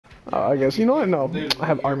I guess you know what? No, I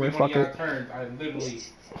have armor. Fuck it.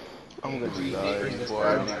 I'm gonna die before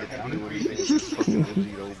I even get to do anything with this fucking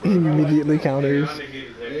VEGITO, bro. Immediately counters.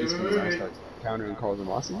 This when I start countering calls and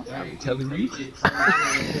losses. I'm telling you.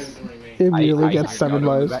 Immediately gets I 7 got on the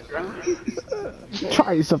lives. background.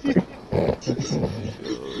 Try something.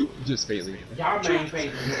 Just failing.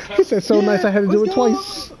 He said so nice I had to do it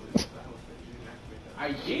twice.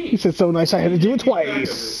 He said so nice I had to do it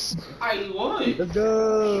twice. Let's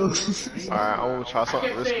go. Alright, I'm gonna try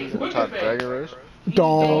something risky. I'm gonna try Dragon Rush.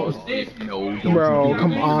 Don't. No, Bro,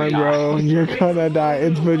 come on, bro. You're gonna die.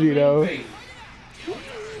 It's VEGITO.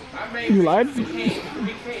 You lied?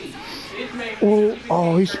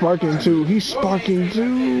 Oh, he's sparking too. He's sparking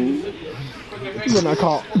too. You're not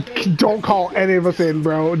call. Don't call any of us in,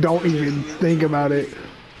 bro. Don't even think about it.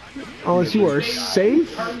 Unless you are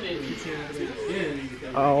safe.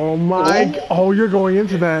 Oh my. Oh, you're going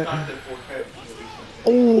into that.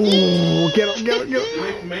 Oh, get him, get him, get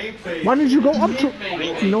him. Why did you go up to?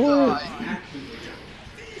 No.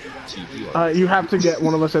 You have to get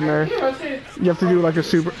one of us in there. You have to do like a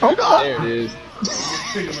super. Oh, there it is.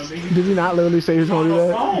 Did he not literally say he was gonna do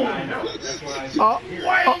that? Oh,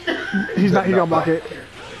 he's not. He gonna block it.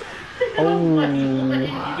 Oh.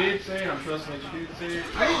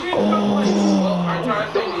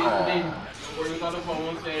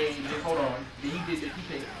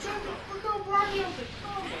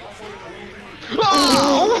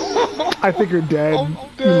 I think you're dead.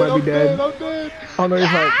 You might be dead. I'm dead. Oh no, you're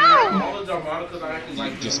fine.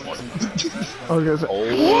 Just I was gonna say.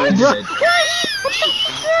 what?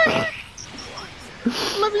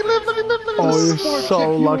 Let me live, let me live, let me live. Oh, you're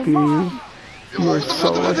so lucky. You are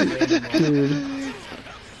so lucky, dude.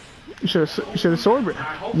 You should have sword.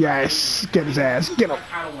 Yes, get his ass. Get him.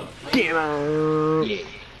 Get him. Yeah.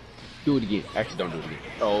 Do it again. Actually, don't do it again.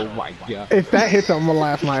 Oh my god. If that hits, I'm gonna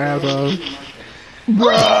laugh my ass off.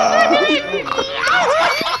 Bruh.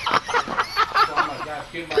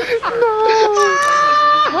 No.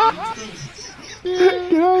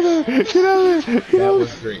 Get out of there. Get out of there. Get That out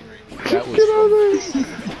was great. That was Get out of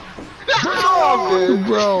there.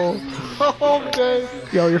 Bro. I'm dead.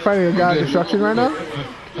 Yo, you're fighting a god of destruction right now?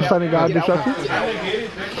 You're fighting a god of destruction?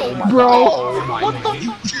 Bro. What the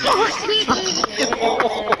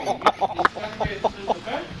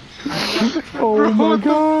Oh my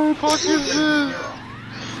god. What the fuck is this?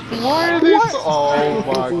 Why are they so... Oh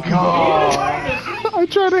my god. I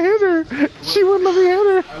tried to hit her. She wouldn't let me hit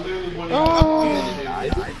her. Oh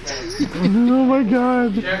my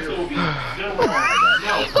god.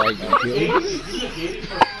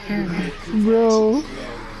 Bro.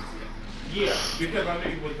 Yeah, because I knew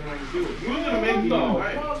he wasn't going to do it. He was going to make me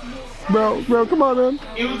right. Bro, come on, man.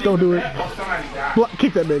 Don't do it.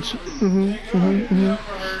 Kick that bitch.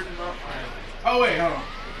 Oh, wait, hold on.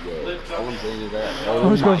 Oh,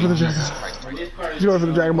 he's going for the dragon. He's going for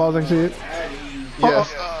the Dragon Balls, I see it.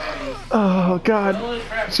 Yes. Oh god.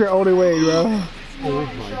 It's your only way, bro. Oh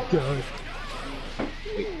my god.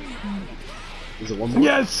 Wait. Is it one more?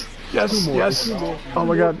 Yes! Yes, yes. Oh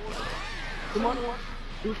my god.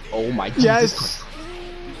 Oh my god. Yes!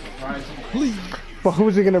 Please. But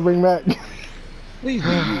who's he gonna bring back? Please,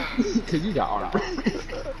 because you got armor.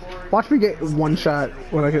 Watch me get one shot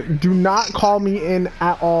when I get. Do not call me in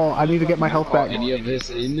at all. I need to get my health back. Any of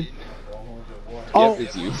this in? Oh. Yep,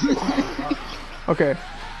 it's you. Okay.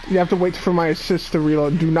 You have to wait for my assist to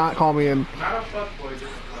reload. Do not call me in.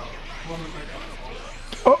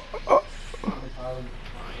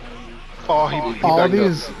 Oh, he All backed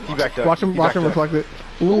these. up. He backed up. Watch him reflect it.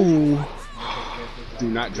 Ooh. Do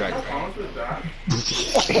not drag it.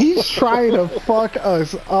 He's trying to fuck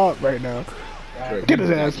us up right now. Get his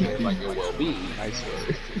ass. Like your well-being, I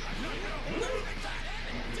swear.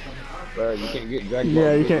 Bro, you can't get dragged.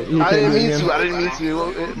 Yeah, you can't. I didn't mean to. I didn't mean to.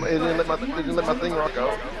 It didn't let my thing rock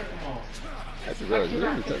out. That's real. You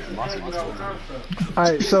didn't touch the monster this whole time.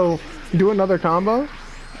 Alright, so do another combo.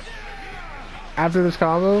 After this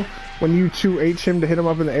combo, when you 2H him to hit him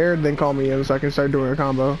up in the air, then call me in so I can start doing a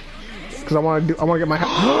combo. Cause I want to get my.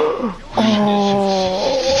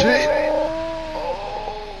 Oh Shit.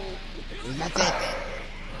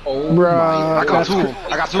 Oh, bruh. I got two.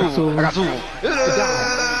 I got two. I got two.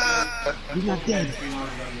 He's not dead.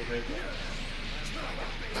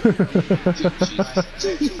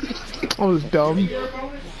 I was dumb.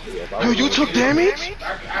 Yo, you took damage?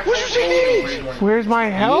 What you take damage? Where's my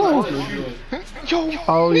health? Yo.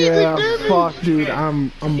 Oh yeah, fuck, dude.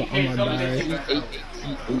 I'm gonna die.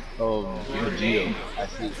 VEGITO. I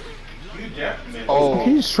see. Oh.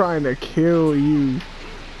 He's trying to kill you.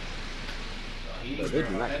 Bro, they do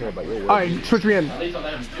not care about your Alright, switch me in. No,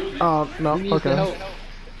 Who needs the okay. help?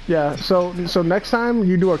 Yeah, so next time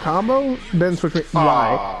you do a combo, then switch me.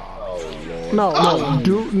 Why? No,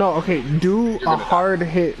 okay, do a hard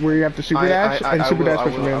hit where you have to super dash and super dash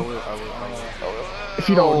switch me in. If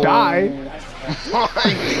you don't die. My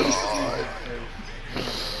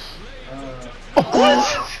God.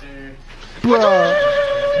 Bruh.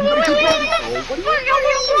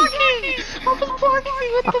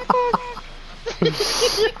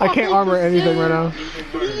 I can't armor anything right now.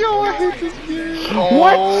 Yo, I hate this game.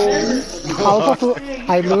 What?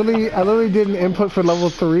 I literally did an input for level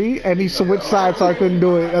 3 and he switched sides so I couldn't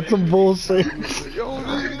do it. That's some bullshit.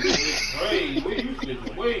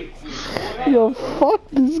 Yo, fuck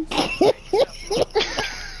this game.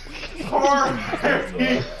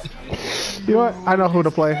 You know what? I know who to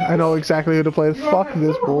play. I know exactly who to play. Fuck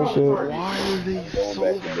this bullshit. Why are they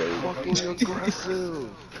so fucking aggressive?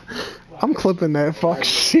 I'm clipping that fuck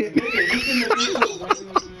shit. They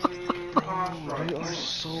are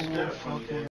so fucking